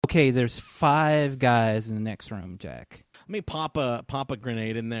Okay, there's 5 guys in the next room, Jack. Let me pop a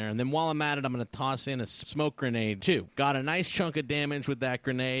grenade in there, and then while I'm at it, I'm going to toss in a smoke grenade too. Got a nice chunk of damage with that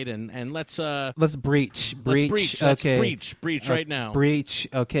grenade, and let's breach. Let's breach right now. Breach.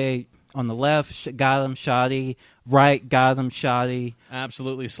 Okay, on the left, got him, shoddy. Right, got him, shoddy.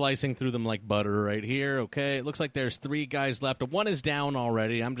 Absolutely slicing through them like butter right here. Okay, it looks like there's 3 guys left. One is down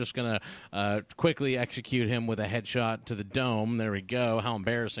already. I'm just going to quickly execute him with a headshot to the dome. There we go. How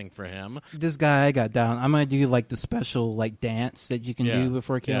embarrassing for him. This guy got down. I'm going to do like the special like dance that you can do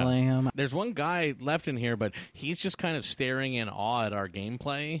before killing him. There's one guy left in here, but he's just kind of staring in awe at our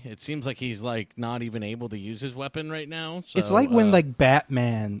gameplay. It seems like he's like not even able to use his weapon right now. So, it's like when like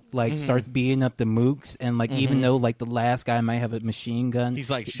Batman like starts beating up the mooks, and like even though like the last guy might have a machine gun, he's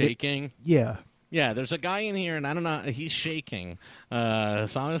like shaking. Yeah, there's a guy in here, and I don't know, he's shaking. So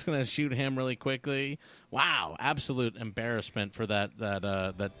I'm just gonna shoot him really quickly. Wow, absolute embarrassment for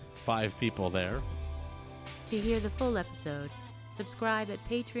that 5 people there. To hear the full episode, subscribe at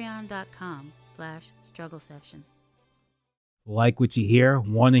patreon.com/struggle session. Like what you hear?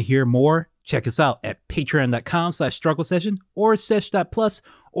 Want to hear more? Check us out at patreon.com/struggle session or sesh.plus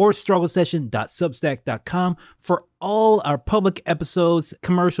or strugglesession.substack.com for all our public episodes,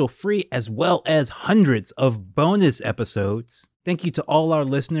 commercial free, as well as hundreds of bonus episodes. Thank you to all our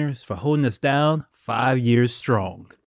listeners for holding us down 5 years strong.